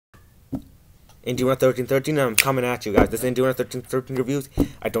Indiana 1313, I'm coming at you guys. This is Indiana 1313 reviews.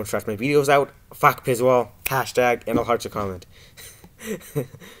 I don't trust my videos out. Fuck Pizwall. Hashtag and I'll heart your comment.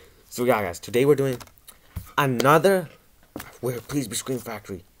 So yeah guys, today we're doing another Please Be Scream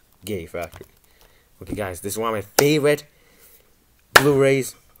Factory. Gay Factory. Okay guys, this is one of my favorite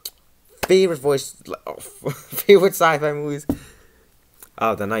Blu-rays. Favorite favorite sci-fi movies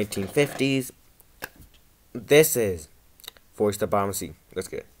of the 1950s. This is Voyage to the Bottom of the Sea. Let's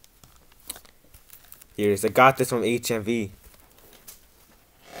get it. Here it is. I got this from HMV.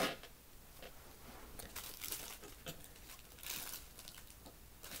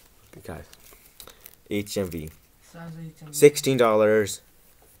 Okay, guys. HMV. $16.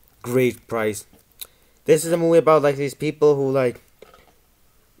 Great price. This is a movie about like these people who like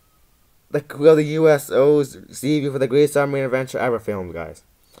well, the US owes Stevie for the greatest submarine adventure ever filmed, guys.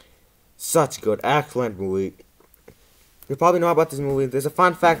 Such good, excellent movie. You probably know about this movie. There's a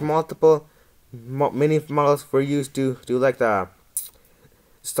fun fact: multiple mini models were used to do like the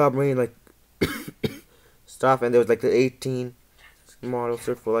submarine like stuff, and there was like the 18 models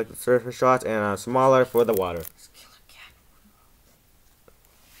for like the surface shots and a smaller for the water.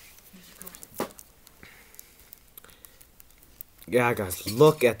 Yeah, guys,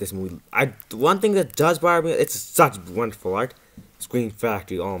 look at this movie. One thing that does bother me, it's such wonderful art. Scream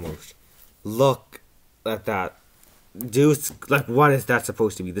Factory, almost. Look at that. Dude, like, what is that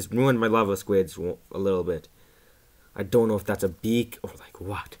supposed to be? This ruined my love of squids a little bit. I don't know if that's a beak or like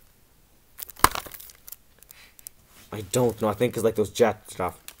what. I don't know. I think it's like those jet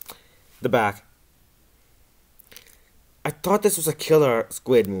stuff. The back. I thought this was a killer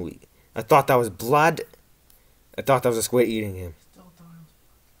squid movie. I thought that was blood. I thought that was a squid eating him.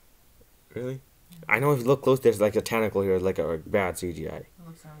 Really? Yeah. I know if you look close, there's like a tentacle here, like a bad CGI.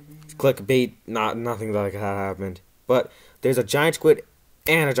 It's clickbait, nothing like that happened. But there's a giant squid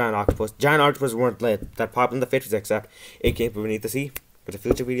and a giant octopus. Giant octopus weren't lit that popped in the 50s, except it came from beneath the sea. For the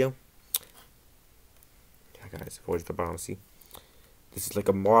future video. Yeah, guys, Voyage to the Bottom of the Sea. This is like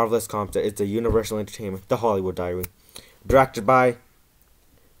a marvelous concept. It's a universal entertainment. The Hollywood Diary. Directed by...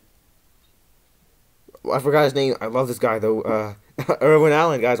 I forgot his name. I love this guy though. Irwin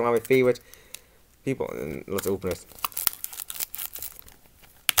Allen, guys, one of my favorite people. And let's open it.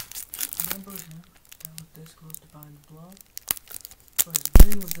 Remember him? That was this close to buying the blog? But his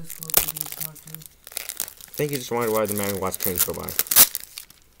name was this close to being a cartoon. I think he just wondered why the man watched trains go by.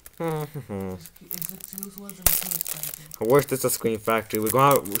 Worst, this is a Scream Factory. We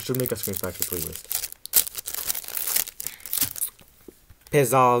should make a Scream Factory playlist.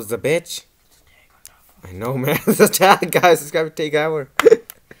 Pizzazz the bitch. I know, man. This is a tag, guys. It's gotta take hour.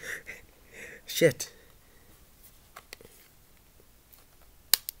 Shit.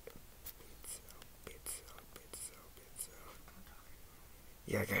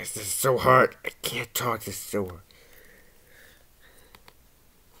 Yeah, guys, this is so hard. I can't talk. This is so hard.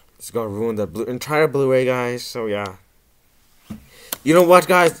 It's gonna ruin the entire Blu-ray, guys. So yeah. You know what,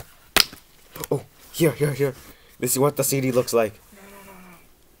 guys? Oh, here. This is what the CD looks like. No.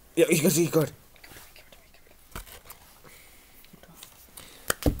 Yeah, you can see good.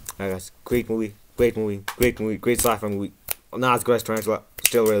 Alright guys, great movie, great sci-fi movie. Not as good as Tarantula,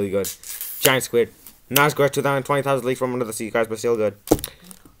 still really good. Giant squid, not as good as 20,000 Leagues from Under the Sea, guys, but still good.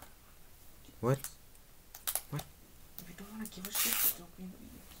 What? What? If you don't want to give a shit, don't be an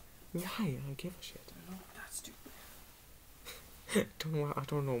idiot. Yeah, I don't give a shit. I know, that's stupid. I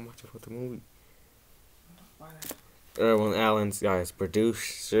don't know much about the movie. Irwin Allen's, guys,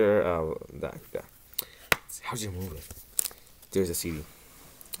 producer, that. How's your movie? There's a CD.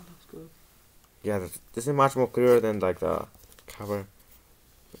 Good. Yeah, this is much more clearer than like the cover.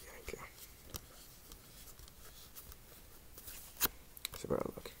 Yeah. It's a better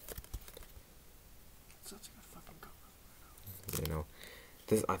look. Such a good fucking cover. You know,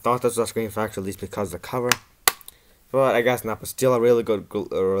 I thought this was a Scream Factory, at least because of the cover, but I guess not. But still, a really good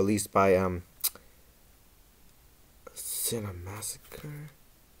release by Cinemassacre.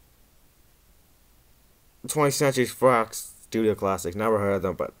 20th Century Fox Studio Classics. Never heard of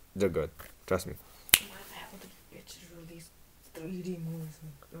them, but they're good. Trust me.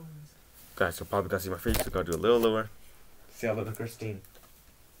 Guys, you'll probably gonna see my face. So gonna do a little lower. See how I look at Christine.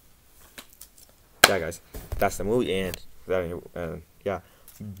 Yeah, guys, that's the movie, and yeah,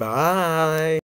 bye.